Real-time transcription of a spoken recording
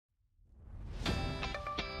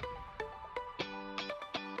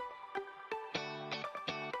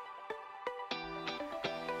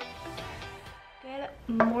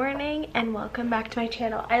morning and welcome back to my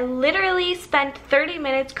channel. I literally spent 30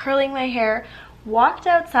 minutes curling my hair, walked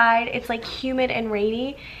outside, it's like humid and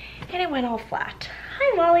rainy, and it went all flat.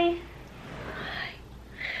 Hi Molly.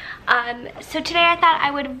 Hi. So today I thought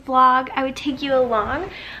I would vlog, I would take you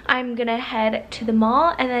along. I'm gonna head to the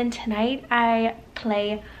mall and then tonight I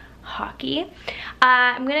play hockey.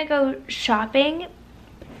 I'm gonna go shopping.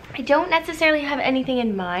 I don't necessarily have anything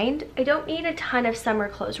in mind. I don't need a ton of summer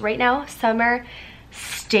clothes. Right now, summer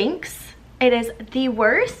stinks. It is the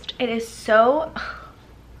worst. It is so...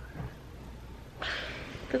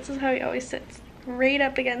 This is how he always sits, right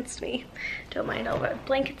up against me. Don't mind all the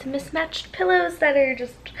blankets and mismatched pillows that are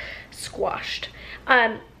just squashed.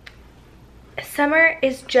 Summer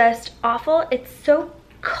is just awful. It's so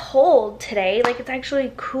cold today. Like, it's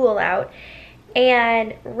actually cool out.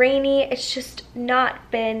 And rainy. It's just not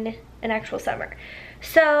been an actual summer.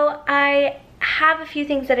 So I have a few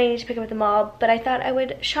things that I need to pick up at the mall, but I thought I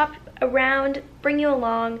would shop around, bring you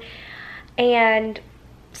along, and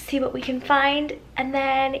see what we can find. And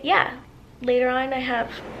then, yeah, later on I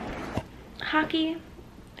have hockey.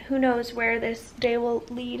 Who knows where this day will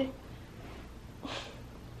lead.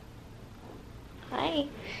 Hi.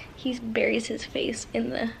 He buries his face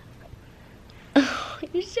in the... Oh,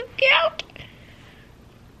 you're so cute.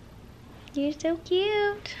 You're so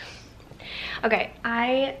cute. Okay,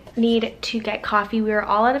 I need to get coffee. We are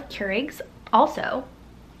all out of Keurigs. Also,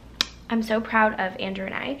 I'm so proud of Andrew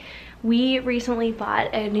and I. We recently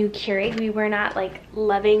bought a new Keurig. We were not like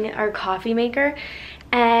loving our coffee maker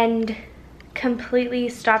and completely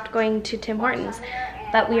stopped going to Tim Hortons.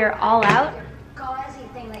 But we are all out.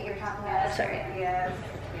 Sorry.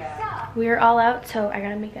 We are all out, so I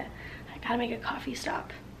gotta make a coffee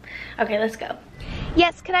stop. Okay, let's go.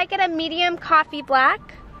 Yes, could I get a medium coffee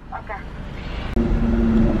black? Okay.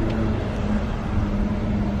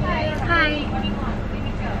 Hi. What do you want?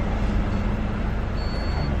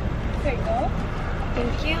 There you go.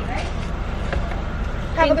 Thank you.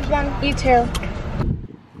 Have a good one. You too.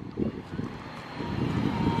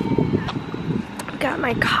 Got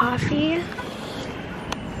my coffee.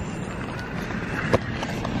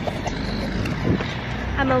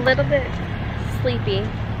 I'm a little bit sleepy.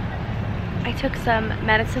 I took some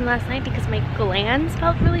medicine last night because my glands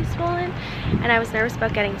felt really swollen and I was nervous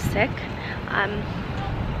about getting sick.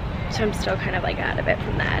 So I'm still kind of like out of it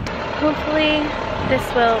from that. Hopefully this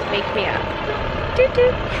will wake me up. Doot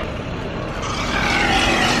doot.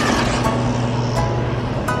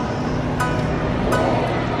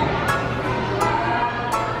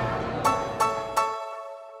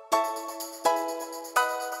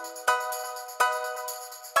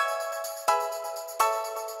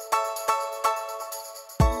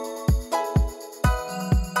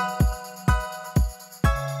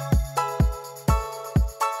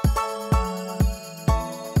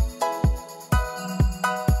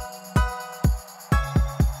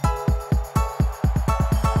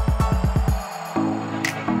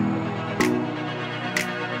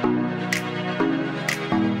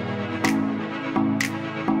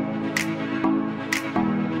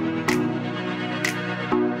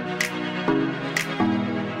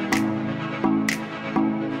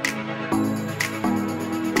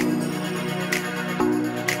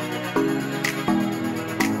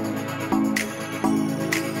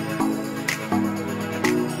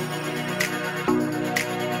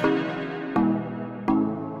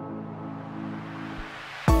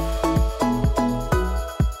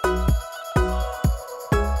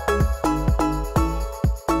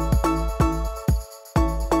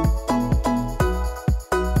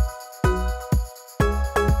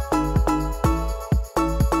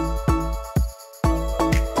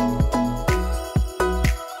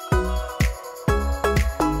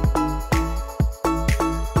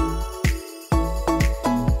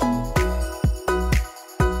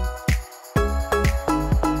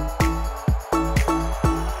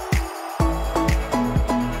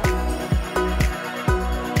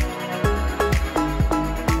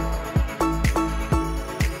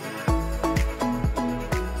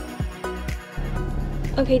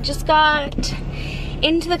 Okay, just got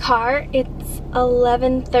into the car. It's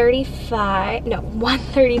 11:35, no,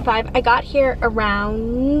 1:35. I got here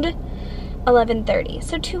around 11:30,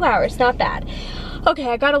 so 2 hours, not bad.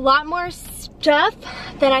 Okay, I got a lot more stuff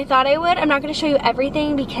than I thought I would. I'm not gonna show you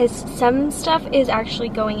everything because some stuff is actually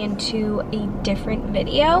going into a different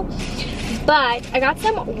video, but I got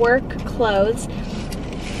some work clothes.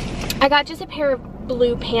 I got just a pair of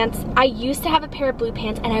blue pants. I used to have a pair of blue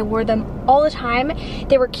pants and I wore them all the time.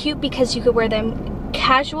 They were cute because you could wear them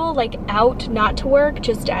casual, like out, not to work,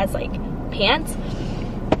 just as like pants.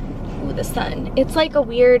 Ooh, the sun. It's like a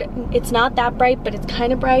weird, it's not that bright, but it's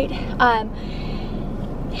kind of bright.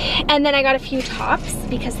 And then I got a few tops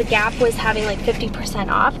because the Gap was having like 50%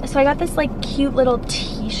 off. So I got this like cute little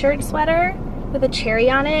t-shirt sweater with a cherry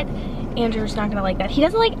on it. Andrew's not gonna like that. He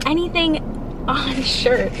doesn't like anything on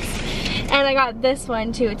shirts. And I got this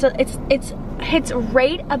one too. It's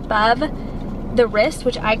right above the wrist,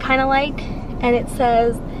 which I kind of like. And it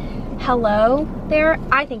says hello there.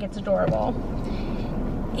 I think it's adorable.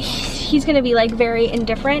 He's gonna be like very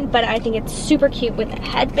indifferent, but I think it's super cute with a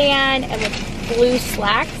headband and with blue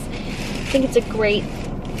slacks. I think it's a great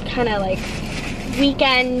kind of like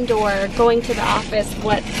weekend or going to the office,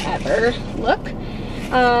 whatever look.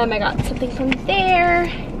 I got something from there.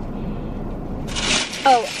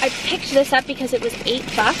 Oh, I picked this up because it was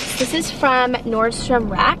 $8. This is from Nordstrom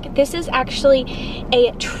Rack. This is actually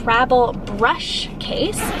a travel brush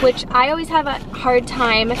case, which I always have a hard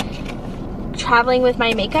time traveling with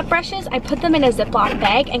my makeup brushes. I put them in a Ziploc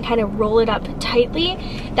bag and kind of roll it up tightly.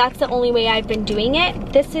 That's the only way I've been doing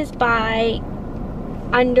it. This is by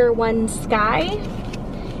Under One Sky,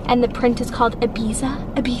 and the print is called Ibiza.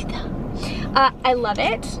 I love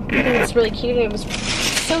it. I think it's really cute, and it was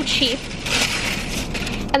so cheap.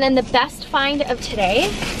 And then the best find of today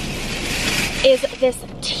is this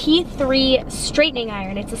T3 straightening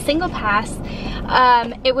iron. It's a single pass.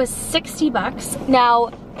 It was $60.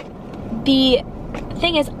 Now, the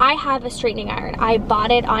thing is, I have a straightening iron. I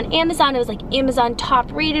bought it on Amazon. It was like Amazon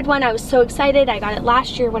top rated one. I was so excited. I got it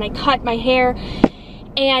last year when I cut my hair,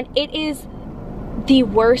 and it is the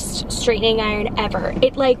worst straightening iron ever.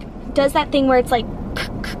 It like does that thing where it's like,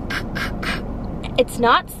 it's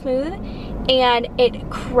not smooth, and it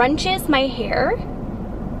crunches my hair.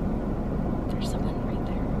 There's someone right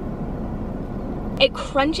there. It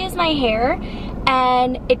crunches my hair,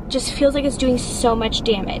 and it just feels like it's doing so much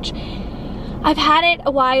damage. I've had it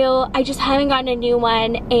a while, I just haven't gotten a new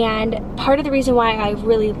one, and part of the reason why I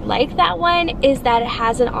really like that one is that it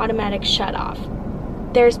has an automatic shut off.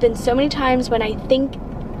 There's been so many times when I think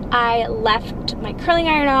I left my curling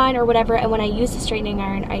iron on or whatever, and when I use the straightening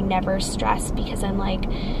iron, I never stress because I'm like,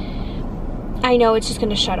 I know it's just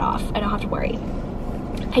gonna shut off. I don't have to worry.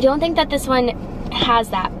 I don't think that this one has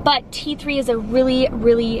that, but T3 is a really,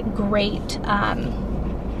 really great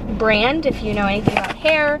brand if you know anything about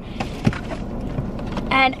hair.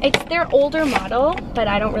 And it's their older model, but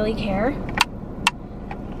I don't really care.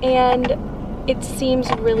 And it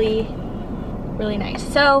seems really, really nice.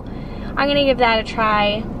 So I'm gonna give that a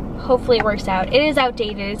try. Hopefully it works out. It is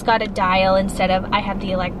outdated. It's got a dial instead of, I have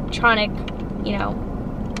the electronic, you know,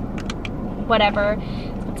 whatever.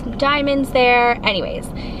 Got some diamonds there. Anyways,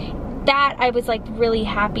 that I was like really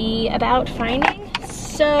happy about finding.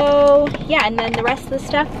 So yeah, and then the rest of the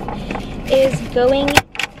stuff is going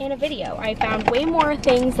in a video. I found way more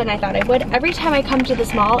things than I thought I would. Every time I come to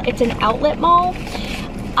this mall, it's an outlet mall,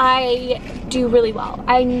 I do really well.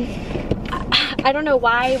 I don't know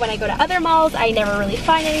why when I go to other malls, I never really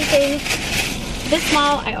find anything. This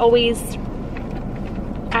mall, I always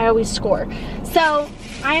score. So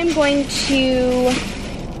I am going to,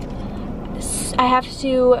 I have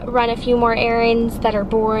to run a few more errands that are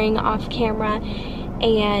boring off camera,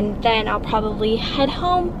 and then I'll probably head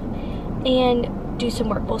home and do some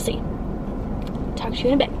work. We'll see. Talk to you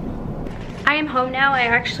in a bit. I am home now. I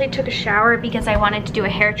actually took a shower because I wanted to do a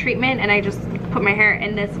hair treatment, and I just put my hair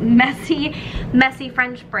in this messy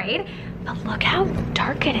French braid. But look how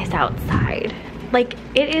dark it is outside. Like,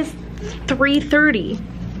 it is 3:30.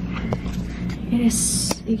 It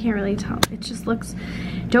is, you can't really tell. It just looks,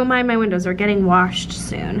 don't mind my windows, they're getting washed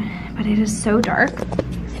soon. But it is so dark.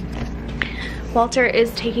 Walter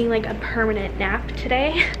is taking like a permanent nap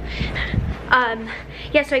today.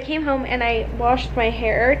 Yeah, so I came home and I washed my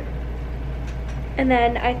hair, and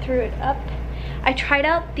then I threw it up. I tried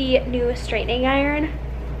out the new straightening iron.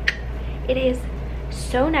 It is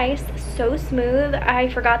so nice, so smooth. I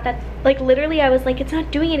forgot that, like, literally I was like, it's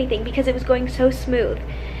not doing anything because it was going so smooth.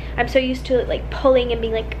 I'm so used to it like pulling and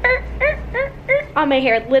being like on my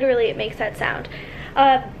hair. Literally it makes that sound.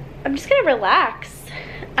 I'm just gonna relax.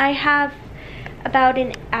 I have about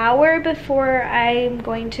an hour before I'm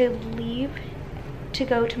going to leave to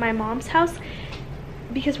go to my mom's house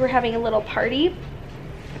because we're having a little party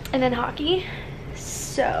and then hockey.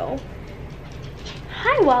 So,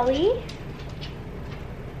 hi Wally.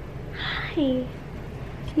 Hi. Can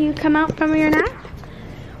you come out from your nap?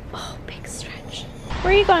 Oh, big stretch.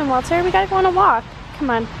 Where are you going, Walter? We gotta go on a walk. Come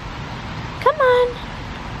on. Come on.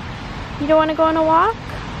 You don't want to go on a walk?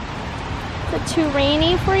 Is it too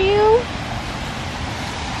rainy for you?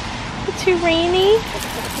 Is it too rainy?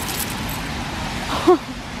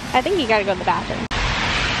 I think you gotta go to the bathroom.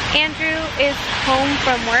 Andrew is home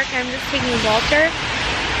from work. I'm just taking Walter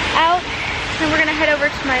out. And we're gonna head over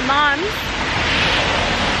to my mom's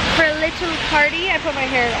for a little party. I put my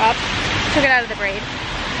hair up, took it out of the braid.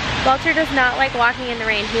 Walter does not like walking in the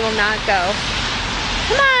rain. He will not go.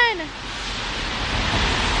 Come on!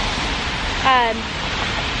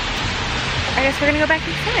 I guess we're gonna go back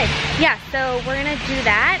inside. Yeah, so we're gonna do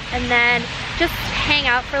that and then just hang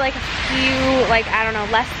out for like a few, like, I don't know,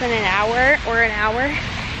 less than an hour or an hour.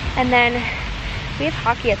 And then we have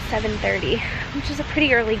hockey at 7:30, which is a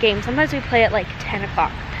pretty early game. Sometimes we play at like 10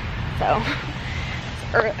 o'clock. So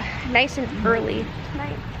it's nice and early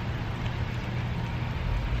tonight.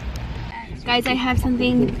 Guys, I have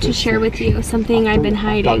something to share with you. Something I've been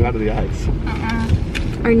hiding. Dog out of the eyes.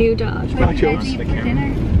 Our new dog.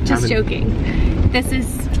 Just joking. This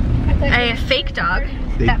is a fake dog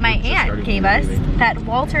that my aunt gave us that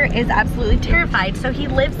Walter is absolutely terrified. So he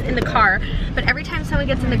lives in the car, but every time someone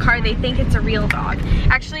gets in the car, they think it's a real dog.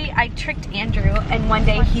 Actually, I tricked Andrew, and one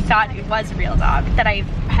day he thought it was a real dog, that I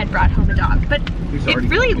had brought home a dog. But it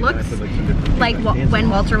really looks like when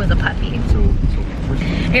Walter was a puppy.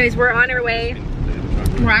 Anyways, we're on our way.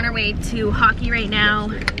 We're on our way to hockey right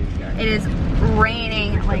now. It is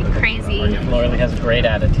raining like crazy. Laura-Lee has a great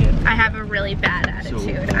attitude. I have a really bad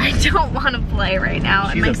attitude. I don't want to play right now.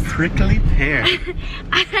 She's a prickly pear.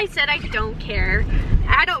 I said I don't care.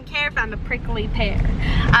 I don't care if I'm a prickly pear.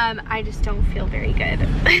 I just don't feel very good.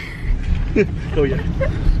 Oh yeah.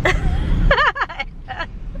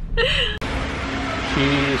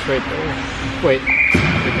 She's right there. Wait.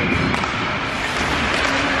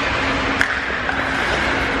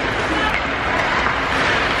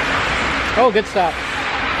 Oh, good stop.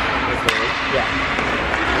 Yeah.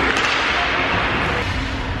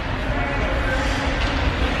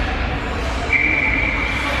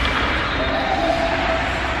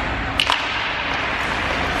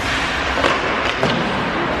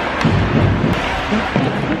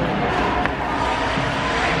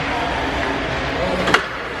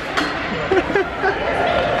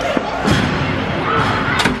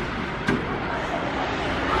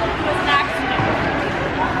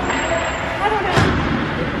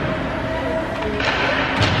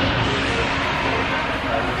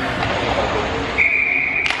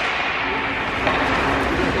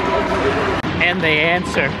 And they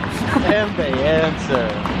answer. And they answer.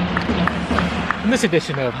 In this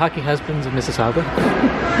edition of Hockey Husbands of Mississauga.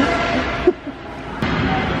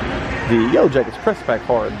 The Yellow Jackets press back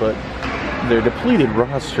hard, but their depleted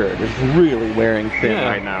roster is really wearing thin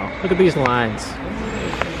right now. Look at these lines.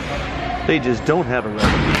 They just don't have a recipe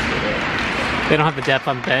for it. They don't have the depth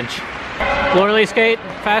on the bench. Laura-Lee skate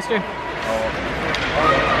faster.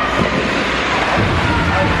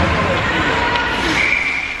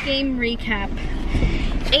 Game recap.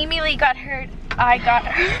 Amy Lee got hurt. I got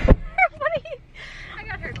hurt. I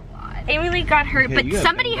got hurt a lot. Amy Lee got hurt, but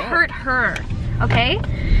somebody hurt her. Okay?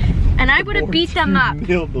 And I would have beat them up.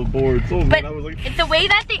 Nailed the boards. Oh, but man, I was like, the way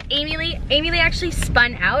that Amy Lee actually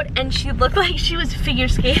spun out, and she looked like she was figure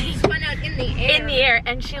skating. Spun out in the air. In the air,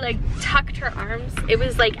 and she like tucked her arms. It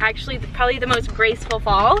was like actually probably the most graceful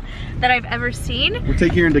fall that I've ever seen. we'll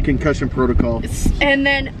take you into concussion protocol. And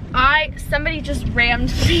then somebody just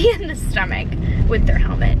rammed me in the stomach with their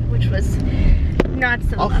helmet, which was not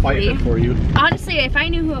so lovely. I'll fight it for you. Honestly, if I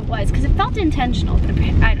knew who it was, because it felt intentional, but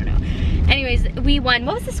I don't know. Anyways, we won.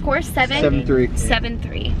 What was the score? 7-3.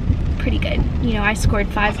 7-3. Pretty good. You know, I scored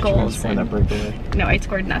 5 goals. And no, I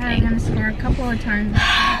scored nothing. I'm gonna score a couple of times.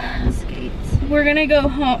 Skates. We're gonna go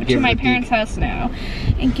home to my parents' house now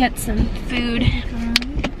and get some food.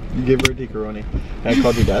 You gave her a decaroni. I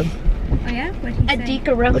called your dad. Oh yeah? What'd he say? I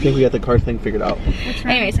think we got the car thing figured out.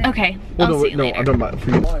 Anyways, okay. Well, I'll see you later. I'm talking about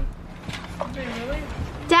for you.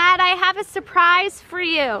 Dad, I have a surprise for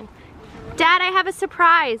you. Dad, I have a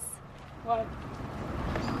surprise. What?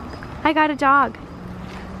 I got a dog.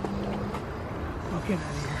 Okay.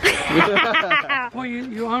 Well,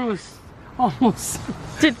 you almost.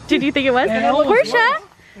 Did you think it was? Portia?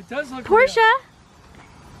 It does look Portia?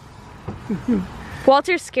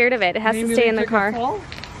 Walter's scared of it. It has to stay in the car.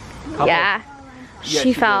 Yeah.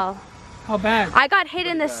 She fell. How bad? I got hit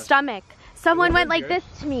in the stomach. Someone went like this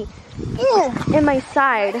to me. In my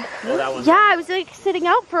side. Yeah, I was like sitting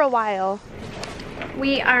out for a while.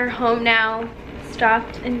 We are home now.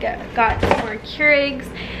 Stopped and got some more Keurigs.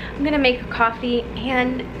 I'm gonna make a coffee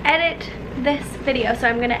and edit this video, so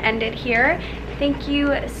I'm gonna end it here. Thank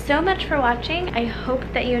you so much for watching. I hope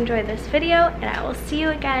that you enjoyed this video, and I will see you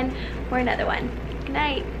again for another one. Good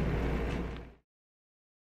night.